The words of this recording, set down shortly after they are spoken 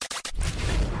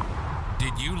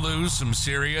Did you lose some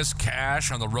serious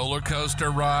cash on the roller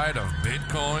coaster ride of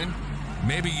Bitcoin?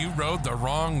 Maybe you rode the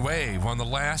wrong wave on the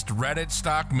last Reddit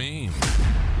stock meme.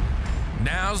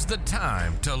 Now's the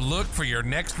time to look for your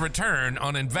next return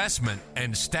on investment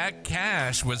and stack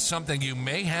cash with something you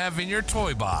may have in your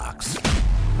toy box.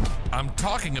 I'm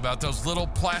talking about those little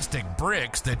plastic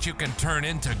bricks that you can turn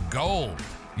into gold.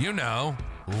 You know,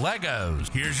 Legos.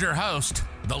 Here's your host,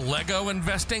 the Lego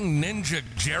investing ninja,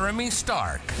 Jeremy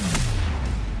Stark.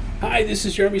 Hi, this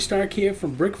is Jeremy Stark here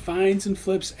from Brick Finds and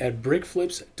Flips at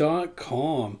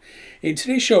brickflips.com. In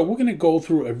today's show, we're going to go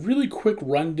through a really quick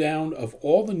rundown of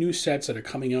all the new sets that are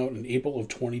coming out in April of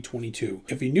 2022.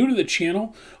 If you're new to the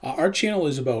channel, our channel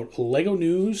is about Lego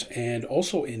news and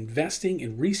also investing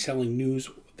and reselling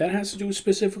news that has to do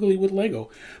specifically with Lego.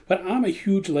 But I'm a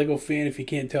huge Lego fan, if you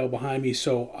can't tell behind me,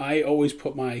 so I always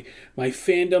put my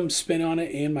fandom spin on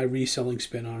it and my reselling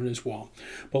spin on it as well.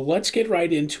 But let's get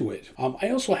right into it. I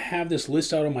also have this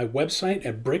list out on my website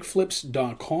at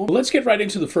brickflips.com. Let's get right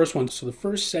into the first one. So the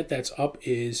first set that's up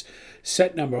is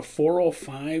set number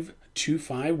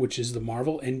 40525, which is the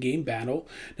Marvel Endgame Battle.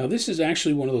 Now this is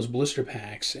actually one of those blister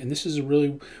packs, and this is a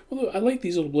really, well, I like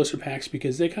these little blister packs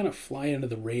because they kind of fly under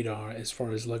the radar as far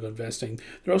as Lego investing.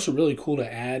 They're also really cool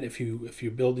to add if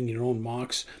you're building your own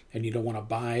MOCs and you don't want to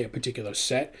buy a particular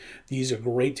set. These are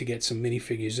great to get some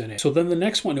minifigures in it. So then the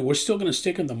next one, and we're still going to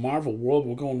stick in the Marvel world,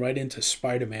 we're going right into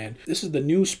Spider-Man. This is the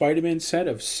new Spider-Man set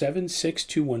of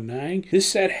 76219. This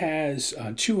set has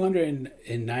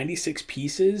 296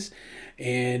 pieces,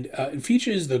 and it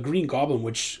features the Green Goblin,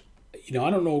 which, you know,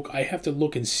 I don't know. I have to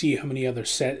look and see how many other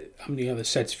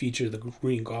sets feature the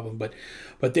Green Goblin, but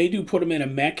they do put him in a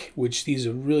mech, which these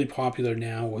are really popular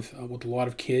now with a lot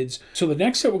of kids. So the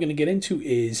next set we're going to get into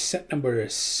is set number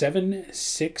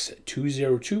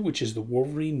 76202, which is the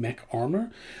Wolverine mech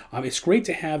armor. It's great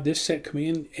to have this set come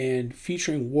in and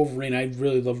featuring Wolverine. I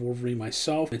really love Wolverine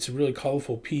myself. It's a really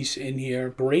colorful piece in here.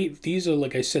 Great. These are,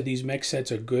 like I said, these mech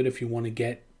sets are good if you want to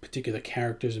get particular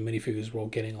characters and minifigures while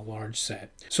getting a large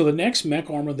set. So the next mech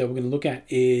armor that we're going to look at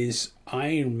is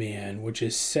Iron Man, which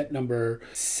is set number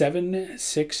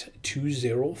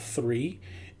 76203,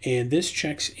 and this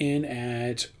checks in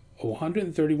at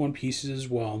 131 pieces as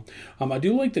well. I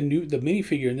do like the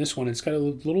minifigure in this one. It's got a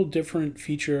little different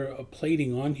feature of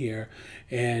plating on here,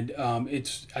 and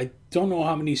I don't know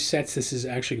how many sets this is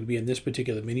actually going to be in this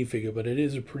particular minifigure, but it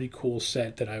is a pretty cool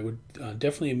set that I would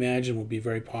definitely imagine will be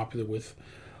very popular with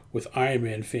Iron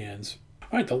Man fans.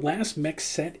 All right, the last mech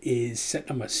set is set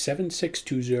number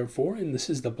 76204, and this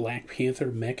is the Black Panther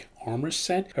mech armor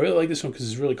set. I really like this one because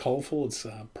it's really colorful. It's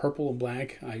purple and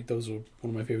black. Those are one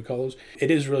of my favorite colors. It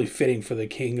is really fitting for the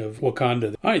king of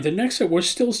Wakanda. All right, the next set, we're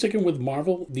still sticking with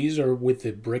Marvel. These are with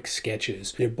the brick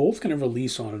sketches. They're both going to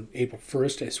release on April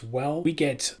 1st as well. We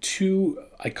get two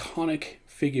iconic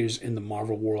figures in the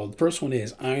Marvel world. First one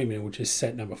is Iron Man, which is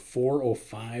set number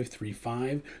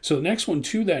 40535. So the next one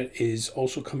too that is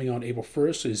also coming on April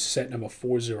 1st is set number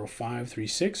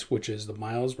 40536, which is the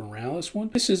Miles Morales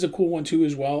one. This is a cool one too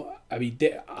as well. I mean,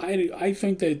 I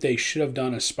think that they should have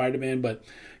done a Spider-Man, but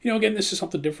you know, again, this is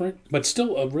something different, but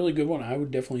still a really good one. I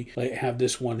would definitely have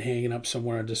this one hanging up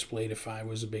somewhere on display if I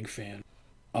was a big fan.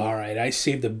 All right, I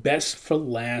saved the best for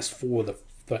last for the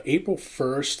April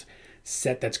 1st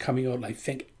set that's coming out, and I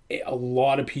think a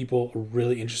lot of people are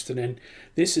really interested in.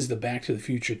 This is the Back to the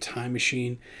Future time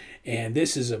machine, and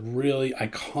this is a really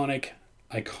iconic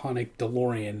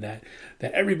DeLorean that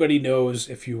everybody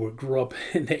knows if you grew up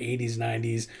in the 80s,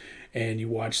 90s, and you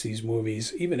watch these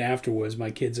movies. Even afterwards, my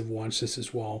kids have watched this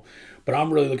as well. But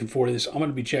I'm really looking forward to this. I'm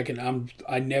going to be checking.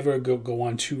 I never go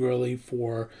on too early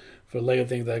for Lego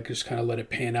things. I just kind of let it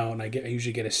pan out, and I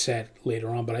usually get a set later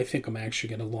on, but I think I'm actually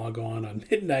going to log on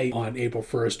midnight on April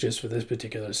 1st just for this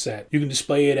particular set. You can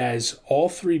display it as all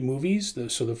three movies.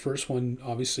 So the first one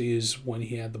obviously is when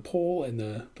he had the pole and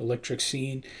the electric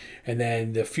scene, and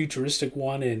then the futuristic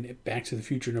one in Back to the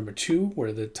Future number 2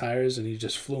 where the tires and he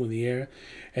just flew in the air,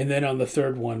 and then on the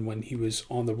third one when he was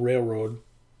on the railroad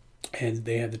and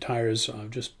they had the tires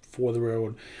just for the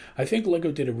railroad. I think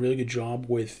Lego did a really good job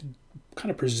with kind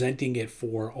of presenting it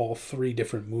for all three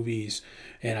different movies,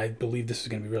 and I believe this is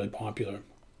going to be really popular. All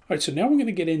right, so now we're going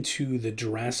to get into the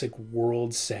Jurassic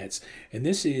World sets, and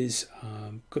this is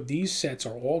these sets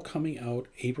are all coming out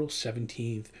April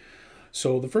 17th.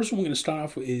 So the first one we're going to start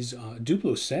off with is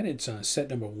Duplo set. It's set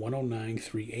number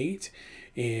 10938,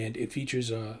 and it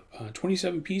features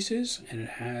 27 pieces, and it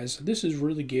has, this is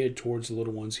really geared towards the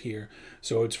little ones here.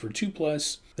 So it's for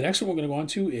 2+. The next one we're going to go on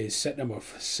to is set number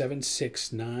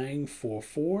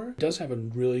 76944. It does have a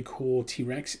really cool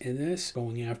T-Rex in this,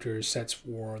 going after sets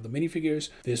for the minifigures.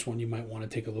 This one you might want to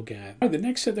take a look at. All right, the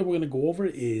next set that we're going to go over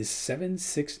is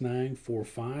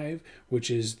 76945,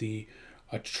 which is the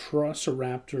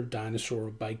Atrociraptor dinosaur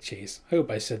bike chase. I hope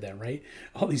I said that right.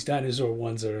 All these dinosaur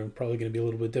ones are probably going to be a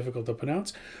little bit difficult to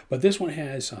pronounce, but this one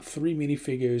has 3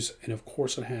 minifigures, and of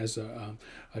course it has a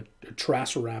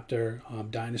Atrociraptor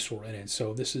dinosaur in it.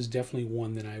 So this is definitely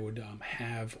one that I would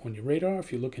have on your radar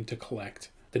if you're looking to collect.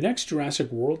 The next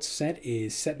Jurassic World set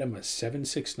is set number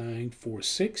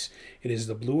 76946. It is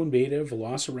the Blue and Beta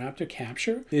Velociraptor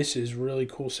Capture. This is a really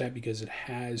cool set because it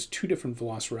has 2 different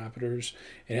Velociraptors.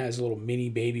 It has a little mini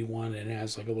baby one, and it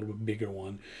has like a little bit bigger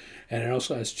one. And it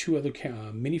also has 2 other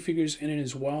minifigures in it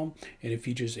as well. And it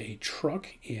features a truck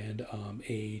and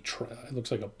it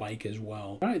looks like a bike as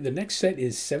well. All right, the next set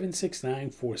is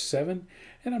 76947.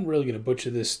 And I'm really going to butcher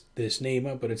this name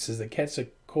up, but it says the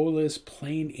Quetzalcoatlus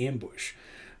Plain Ambush.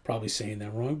 Probably saying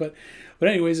that wrong, but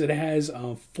anyways, it has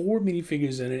 4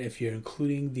 minifigures in it if you're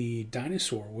including the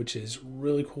dinosaur, which is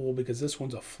really cool because this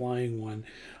one's a flying one.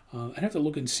 I'd have to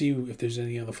look and see if there's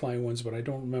any other flying ones, but I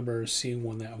don't remember seeing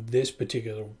one that of this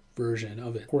particular version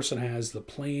of it. Of course, it has the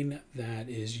plane that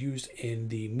is used in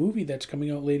the movie that's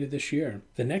coming out later this year.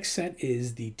 The next set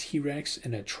is the T-Rex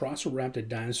and Atrociraptor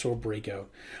dinosaur breakout.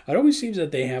 It always seems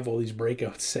that they have all these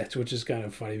breakout sets, which is kind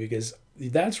of funny because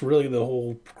that's really the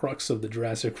whole crux of the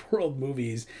Jurassic World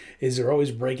movies, is they're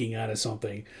always breaking out of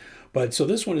something. But so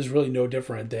this one is really no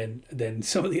different than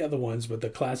some of the other ones, but the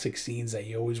classic scenes that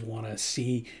you always want to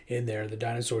see in there, the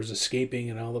dinosaurs escaping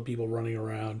and all the people running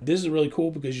around. This is really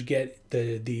cool because you get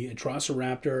the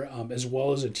Atrociraptor as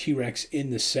well as a T-Rex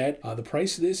in the set. The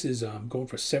price of this is going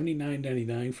for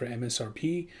 $79.99 for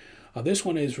MSRP. This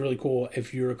one is really cool.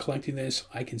 If you're collecting this,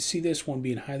 I can see this one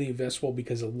being highly investable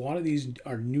because a lot of these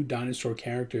are new dinosaur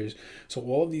characters. So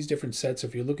all of these different sets,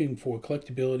 if you're looking for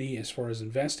collectability as far as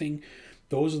investing,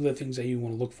 those are the things that you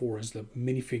want to look for, is the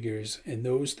minifigures, and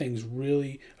those things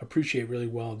really appreciate really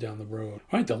well down the road.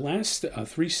 All right, the last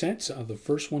 3 sets. The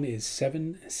first one is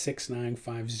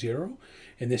 76950,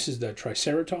 and this is the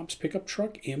Triceratops pickup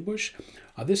truck ambush.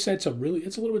 This set's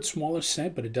it's a little bit smaller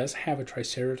set, but it does have a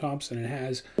Triceratops, and it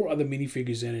has 4 other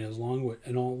minifigures in it along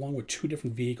with 2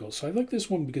 different vehicles. So I like this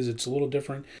one because it's a little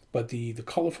different, but the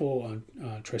colorful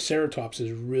Triceratops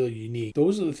is really unique.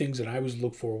 Those are the things that I always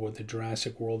look for with the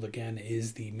Jurassic World, again,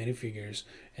 is the minifigures,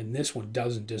 and this one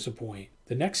doesn't disappoint.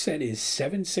 The next set is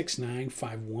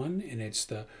 76951, and it's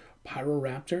the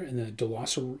Pyroraptor and the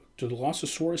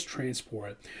Dilophosaurus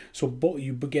Transport. So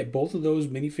you get both of those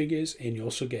minifigures, and you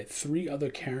also get 3 other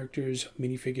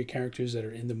minifigure characters that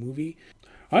are in the movie.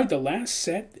 All right, the last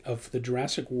set of the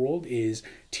Jurassic World is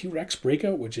T-Rex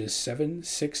Breakout, which is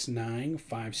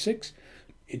 76956.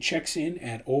 It checks in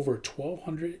at over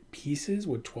 1,200 pieces,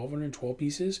 with 1,212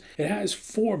 pieces. It has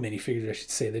 4 minifigures, I should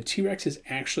say. The T-Rex is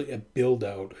actually a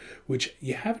build-out, which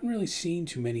you haven't really seen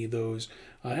too many of those.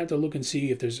 I'd have to look and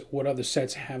see if what other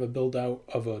sets have a build-out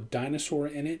of a dinosaur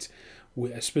in it,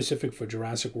 specific for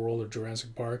Jurassic World or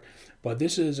Jurassic Park. But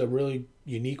this is a really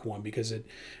unique one because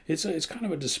it's kind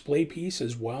of a display piece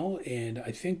as well, and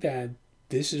I think that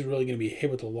this is really going to be a hit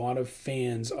with a lot of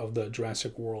fans of the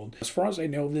Jurassic World. As far as I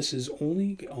know, this is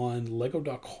only on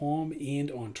Lego.com and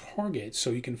on Target, so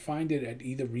you can find it at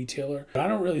either retailer. But I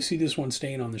don't really see this one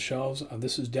staying on the shelves.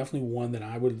 This is definitely one that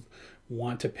I would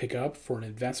want to pick up for an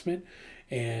investment,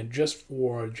 and just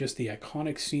the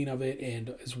iconic scene of it,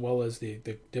 and as well as the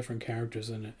different characters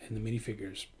in the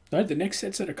minifigures. All right, the next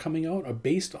sets that are coming out are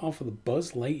based off of the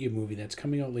Buzz Lightyear movie that's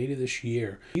coming out later this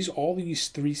year. All these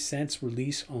 3 sets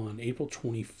release on April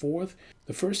 24th.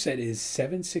 The first set is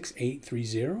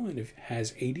 76830, and it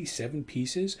has 87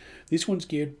 pieces. This one's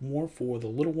geared more for the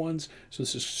little ones, so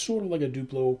this is sort of like a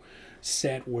Duplo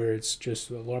set where it's just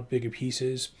a lot bigger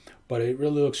pieces, but it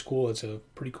really looks cool. It's a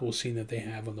pretty cool scene that they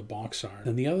have on the box art.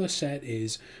 And the other set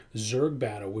is Zurg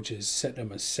Battle, which is set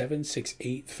number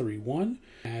 76831.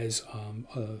 Has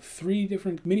 3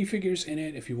 different minifigures in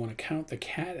it if you want to count the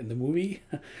cat in the movie,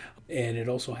 and it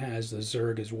also has the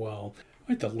Zurg as well. All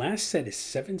right, the last set is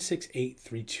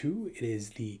 76832. It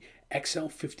is the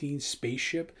XL-15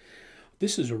 spaceship.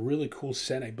 This is a really cool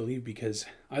set, I believe, because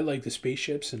I like the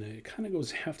spaceships, and it kind of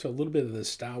goes after a little bit of the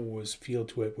Star Wars feel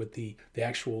to it with the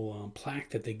actual plaque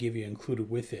that they give you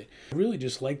included with it. I really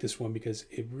just like this one because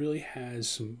it really has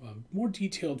some more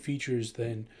detailed features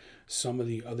than some of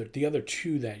the other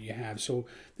two that you have. So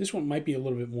this one might be a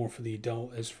little bit more for the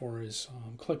adult as far as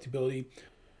collectability.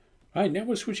 All right, now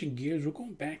we're switching gears. We're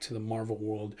going back to the Marvel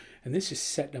world, and this is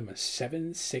set number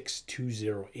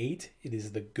 76208. It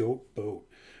is the Goat Boat,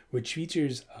 which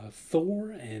features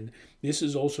Thor, and this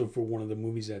is also for one of the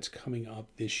movies that's coming up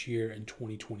this year in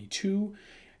 2022.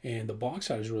 And the box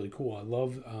art is really cool. I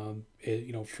love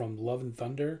it, from Love and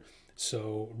Thunder,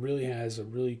 so really has a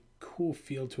really cool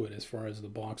feel to it as far as the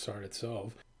box art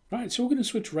itself. All right, so we're going to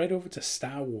switch right over to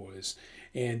Star Wars,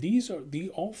 and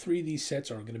all three of these sets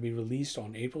are going to be released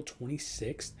on April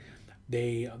 26th.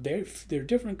 They're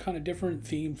different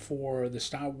theme for the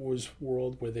Star Wars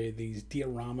world, where they're these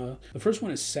diorama. The first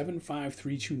one is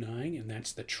 75329, and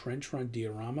that's the Trench Run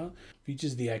diorama.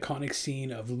 Features the iconic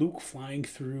scene of Luke flying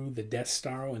through the Death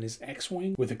Star on his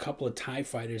X-Wing with a couple of TIE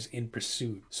fighters in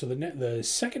pursuit. So the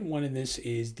second one in this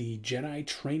is the Jedi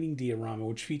training diorama,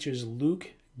 which features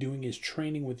Luke doing his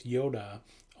training with Yoda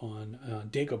on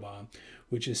Dagobah,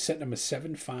 which is set number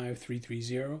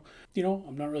 75330.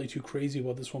 I'm not really too crazy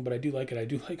about this one, but I do like it. I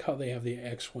do like how they have the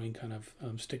X-Wing kind of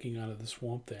sticking out of the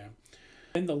swamp there.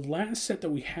 And the last set that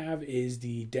we have is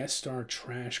the Death Star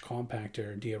Trash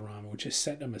Compactor diorama, which is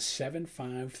set number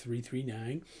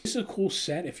 75339. This is a cool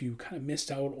set if you kind of missed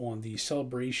out on the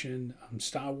Celebration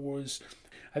Star Wars.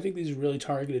 I think these are really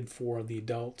targeted for the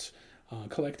adults,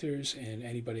 collectors, and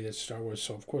anybody that's Star Wars.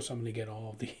 So of course I'm going to get all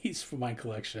of these for my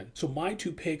collection. So my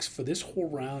two picks for this whole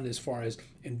round as far as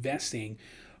investing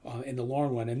in the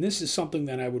long run, and this is something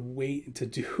that I would wait to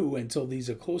do until these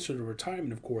are closer to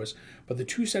retirement, of course, but the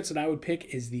two sets that I would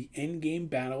pick is the Endgame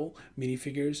Battle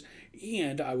minifigures,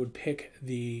 and I would pick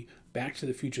the Back to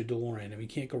the Future DeLorean, and we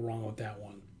can't go wrong with that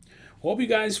one. Hope you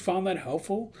guys found that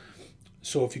helpful.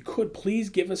 So if you could,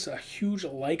 please give us a huge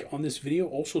like on this video.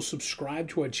 Also subscribe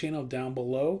to our channel down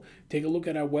below. Take a look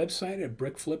at our website at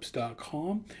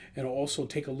brickflips.com, and also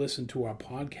take a listen to our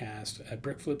podcast at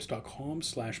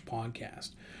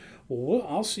brickflips.com/podcast. Well,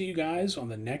 I'll see you guys on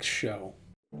the next show.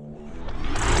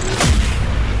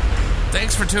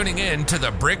 Thanks for tuning in to the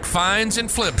Brick Finds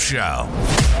and Flip Show.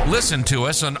 Listen to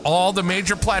us on all the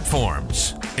major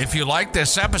platforms. If you like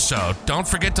this episode, don't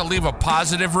forget to leave a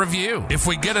positive review. If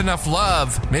we get enough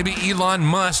love, maybe Elon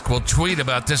Musk will tweet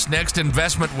about this next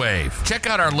investment wave. Check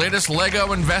out our latest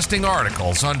Lego investing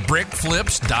articles on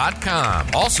brickflips.com.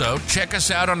 Also, check us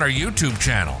out on our YouTube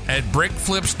channel at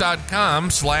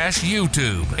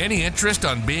brickflips.com/YouTube. Any interest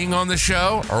on being on the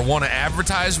show or want to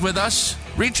advertise with us?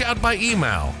 Reach out by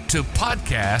email to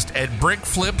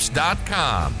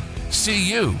podcast@brickflips.com. See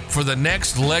you for the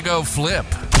next Lego flip.